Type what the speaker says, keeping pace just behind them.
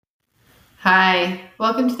Hi,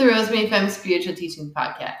 welcome to the Rosemary Femme Spiritual Teachings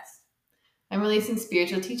Podcast. I'm releasing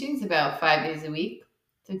spiritual teachings about 5 days a week,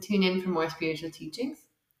 so tune in for more spiritual teachings.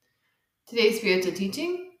 Today's spiritual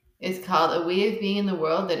teaching is called A Way of Being in the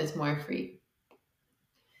World That is More Free.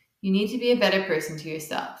 You need to be a better person to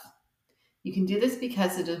yourself. You can do this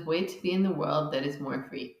because it is a way to be in the world that is more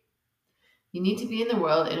free. You need to be in the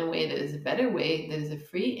world in a way that is a better way, that is a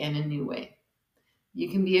free and a new way. You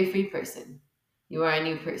can be a free person. You are a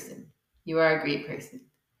new person. You are a great person.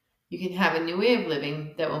 You can have a new way of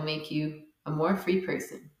living that will make you a more free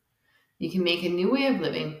person. You can make a new way of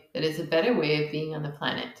living that is a better way of being on the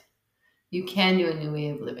planet. You can do a new way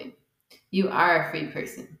of living. You are a free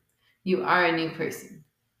person. You are a new person.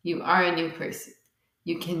 You are a new person.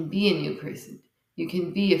 You can be a new person. You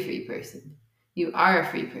can be a free person. You are a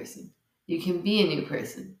free person. You can be a new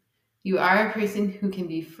person. You are a person who can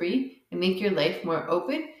be free and make your life more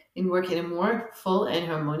open and work in a more full and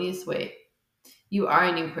harmonious way. You are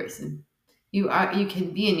a new person. You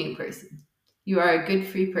can be a new person. You are a good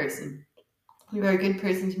free person. You are a good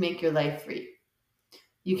person to make your life free.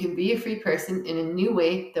 You can be a free person in a new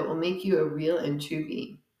way that will make you a real and true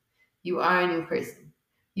being. You are a new person.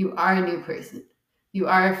 You are a new person. You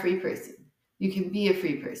are a free person. You can be a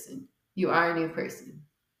free person. You are a new person.